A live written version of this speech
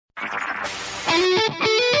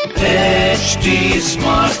HD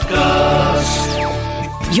Smartcast.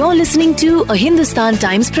 You're listening to a Hindustan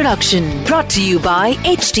Times production brought to you by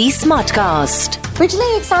HD Smartcast. पिछले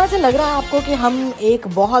एक साल से लग रहा है आपको कि हम एक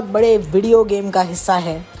बहुत बड़े वीडियो गेम का हिस्सा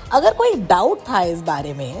है। अगर कोई डाउट था इस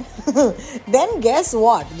बारे में देन गेस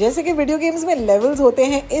व्हाट, जैसे कि वीडियो गेम्स में लेवल्स होते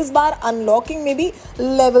हैं, इस बार अनलॉकिंग में भी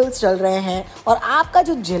लेवल्स चल रहे हैं और आपका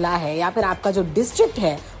जो जिला है या फिर आपका जो डिस्ट्रिक्ट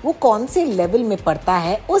है वो कौन से लेवल में पड़ता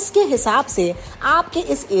है उसके हिसाब से आपके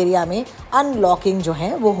इस एरिया में अनलॉकिंग जो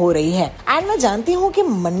है वो हो रही है। एंड मैं जानती हूँ कि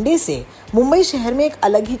मंडे से मुंबई शहर में एक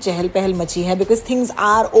अलग ही चहल पहल मची है बिकॉज थिंग्स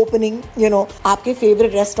आर ओपनिंग। आपके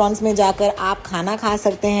फेवरेट रेस्टोरेंट्स में जाकर आप खाना खा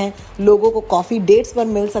सकते हैं, लोगों को कॉफी डेट्स पर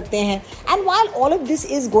मिल सकते हैं। And while all of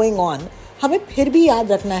this is going on, हमें फिर भी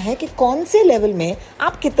याद रखना है कि कौन से लेवल में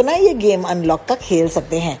आप कितना ये गेम अनलॉक का खेल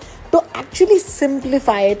सकते हैं। तो actually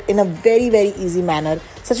simplify it in a very very easy manner.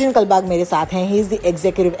 Sachin Kalbag मेरे साथ हैं, he is the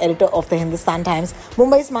executive editor of the Hindustan Times.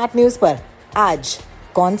 Mumbai smart news पर आज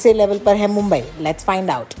कौन से लेवल पर है मुंबई, लेट्स फाइंड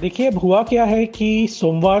आउट। देखिए, अब हुआ क्या है कि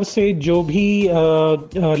सोमवार से जो भी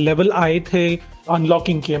लेवल आए थे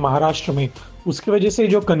अनलॉकिंग के महाराष्ट्र में, उसकी वजह से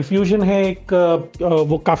जो कंफ्यूजन है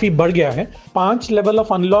वो काफ़ी बढ़ गया है। 5 लेवल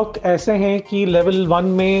ऑफ अनलॉक ऐसे हैं कि लेवल 1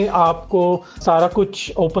 में आपको सारा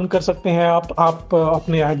कुछ ओपन कर सकते हैं आप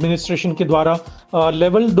अपने एडमिनिस्ट्रेशन के द्वारा।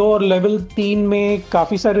 लेवल 2 और लेवल 3 में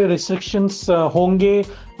काफ़ी सारे रिस्ट्रिक्शंस होंगे,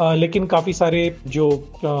 लेकिन काफ़ी सारे जो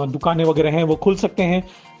दुकानें वगैरह हैं वो खुल सकते हैं।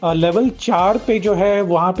 लेवल 4 पे जो है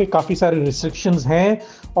वहाँ पे काफ़ी सारे रिस्ट्रिक्शंस हैं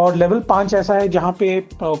और लेवल 5 ऐसा है जहाँ पे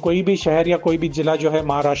कोई भी शहर या कोई भी जिला जो है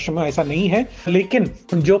महाराष्ट्र में ऐसा नहीं है। लेकिन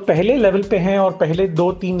जो पहले लेवल पे हैं और पहले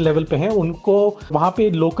 2-3 लेवल पे हैं उनको वहाँ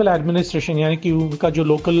पे लोकल एडमिनिस्ट्रेशन यानी कि उनका जो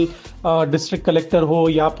लोकल डिस्ट्रिक्ट कलेक्टर हो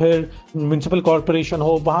या फिर म्युनिसिपल कॉरपोरेशन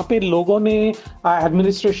हो, वहाँ पे लोगों ने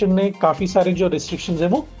एडमिनिस्ट्रेशन ने काफ़ी सारे जो रिस्ट्रिक्शंस हैं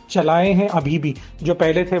वो चलाए हैं अभी भी, जो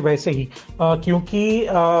पहले थे वैसे ही, क्योंकि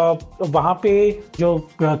वहाँ पे जो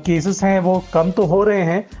केसेस हैं वो कम तो हो रहे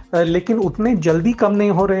हैं लेकिन उतने जल्दी कम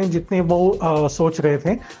नहीं हो रहे हैं जितने वो सोच रहे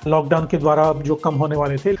थे लॉकडाउन के द्वारा जो कम होने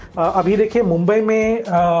वाले थे। अभी देखिए, मुंबई में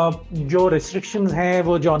जो रिस्ट्रिक्शंस हैं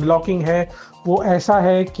वो जो अनलॉकिंग है वो ऐसा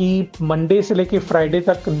है कि मंडे से लेके फ्राइडे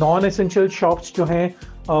तक नॉन एसेंशियल शॉप्स जो हैं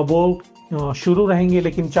वो शुरू रहेंगे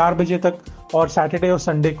लेकिन 4 बजे तक, और सैटरडे और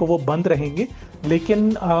संडे को वो बंद रहेंगे। लेकिन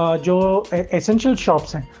जो एसेंशियल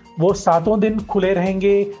शॉप्स हैं वो 7 दिन खुले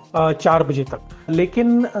रहेंगे 4 बजे तक।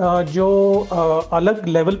 लेकिन जो अलग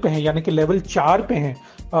लेवल पे हैं यानी कि लेवल 4 पे हैं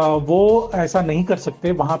वो ऐसा नहीं कर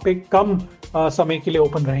सकते, वहाँ पे कम समय के लिए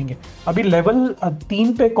ओपन रहेंगे। अभी लेवल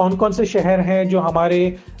 3 पे कौन कौन से शहर हैं जो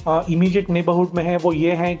हमारे इमीडिएट नेबरहुड में हैं वो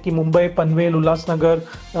ये हैं कि मुंबई, पनवेल, उल्लासनगर,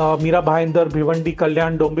 मीरा भाईंदर, भिवंडी,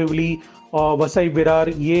 कल्याण, डोंबिवली, वसई विरार,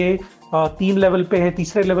 ये 3 लेवल पे है,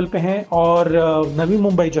 तीसरे लेवल पे हैं, और नवी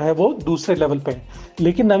मुंबई जो है वो दूसरे लेवल पे है।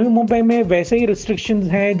 लेकिन नवी मुंबई में वैसे ही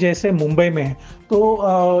रिस्ट्रिक्शंस हैं जैसे मुंबई में है,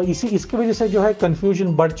 तो इसकी वजह से जो है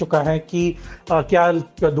कंफ्यूजन बढ़ चुका है कि क्या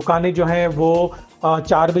दुकानें जो हैं वो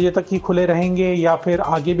 4 बजे तक ही खुले रहेंगे या फिर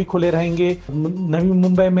आगे भी खुले रहेंगे। नवी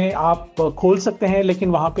मुंबई में आप खोल सकते हैं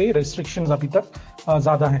लेकिन वहाँ पे रिस्ट्रिक्शंस अभी तक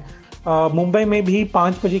ज़्यादा हैं। मुंबई में भी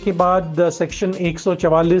 5 बजे के बाद सेक्शन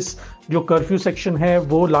 144 जो कर्फ्यू सेक्शन है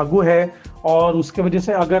वो लागू है, और उसके वजह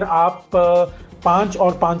से अगर आप 5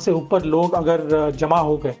 और 5 से ऊपर लोग अगर जमा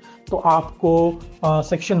हो गए तो आपको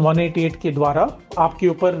सेक्शन 188 के द्वारा आपके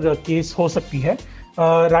ऊपर केस हो सकती है।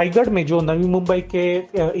 रायगढ़ में जो नवी मुंबई के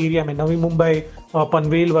एरिया में, नवी मुंबई,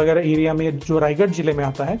 पनवेल वगैरह एरिया में जो रायगढ़ जिले में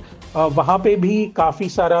आता है, वहाँ पे भी काफ़ी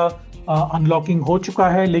सारा अनलॉकिंग हो चुका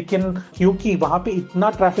है। लेकिन क्योंकि वहाँ पे इतना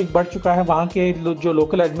ट्रैफिक बढ़ चुका है, वहाँ के जो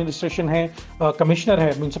लोकल एडमिनिस्ट्रेशन है, कमिश्नर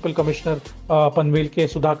है, म्युनिसिपल कमिश्नर पनवेल के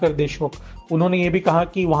सुधाकर देशमुख, उन्होंने ये भी कहा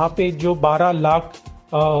कि वहाँ पे जो 12 लाख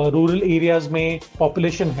रूरल एरियाज में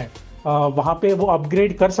पॉपुलेशन है वहाँ पे वो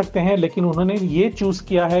अपग्रेड कर सकते हैं, लेकिन उन्होंने ये चूज़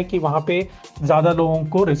किया है कि वहाँ पे ज़्यादा लोगों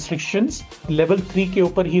को रिस्ट्रिक्शंस लेवल 3 के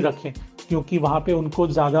ऊपर ही रखें, क्योंकि वहाँ पे उनको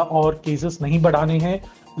ज़्यादा और केसेस नहीं बढ़ाने हैं।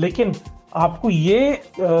 लेकिन आपको ये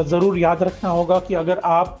ज़रूर याद रखना होगा कि अगर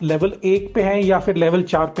आप लेवल 1 पे हैं या फिर लेवल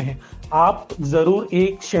 4 पे हैं, आप ज़रूर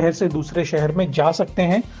एक शहर से दूसरे शहर में जा सकते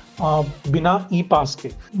हैं बिना ई पास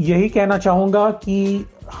के। यही कहना चाहूँगा कि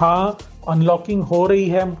हाँ, अनलॉकिंग हो रही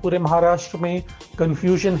है पूरे महाराष्ट्र में,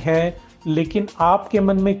 कन्फ्यूजन है, लेकिन आपके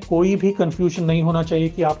मन में कोई भी कन्फ्यूजन नहीं होना चाहिए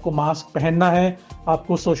कि आपको मास्क पहनना है,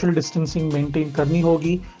 आपको सोशल डिस्टेंसिंग मेंटेन करनी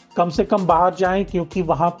होगी, कम से कम बाहर जाएं, क्योंकि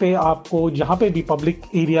वहाँ पे आपको जहाँ पे भी पब्लिक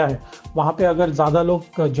एरिया है वहाँ पे अगर ज़्यादा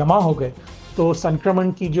लोग जमा हो गए तो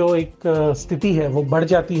संक्रमण की जो एक स्थिति है वो बढ़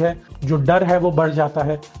जाती है, जो डर है वो बढ़ जाता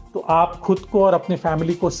है। तो आप खुद को और अपने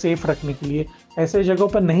फैमिली को सेफ रखने के लिए ऐसे जगहों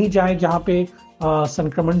पर नहीं जाएं जहाँ पे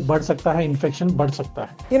संक्रमण बढ़ सकता है, इन्फेक्शन बढ़ सकता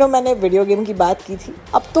है। मैंने वीडियो गेम की बात की थी,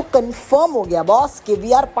 अब तो कंफर्म हो गया बॉस कि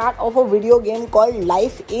we are part of a video game called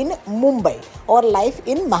life in Mumbai और life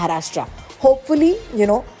in Maharashtra. Hopefully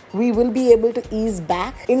we will be able to ease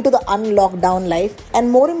back into the unlocked down life,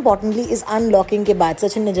 and more importantly इस unlocking के बाद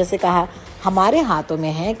सचिन ने जैसे कहा हमारे हाथों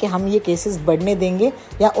में है कि हम ये केसेस बढ़ने देंगे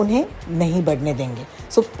या उन्हें नहीं बढ़ने देंगे।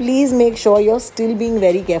 So please make sure you are still being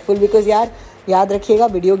very careful, because याद रखिएगा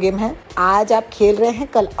वीडियो गेम है, आज आप खेल रहे हैं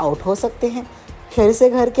कल आउट हो सकते हैं, फिर से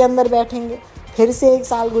घर के अंदर बैठेंगे, फिर से 1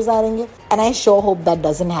 साल गुजारेंगे, and I sure hope that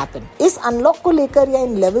doesn't happen. इस अनलॉक को लेकर या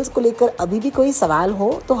इन लेवल्स को लेकर अभी भी कोई सवाल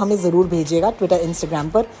हो तो हमें जरूर भेजिएगा ट्विटर इंस्टाग्राम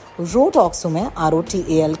पर रोटॉक्स में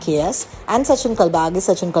ROTALKS and Sachin Kalbag is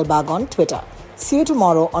Sachin Kalbag on Twitter. See you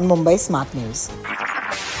tomorrow on Mumbai Smart News.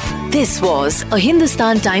 This was a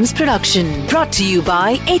Hindustan Times production brought to you by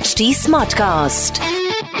HT Smartcast.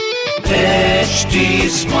 HT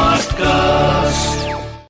Smartcast.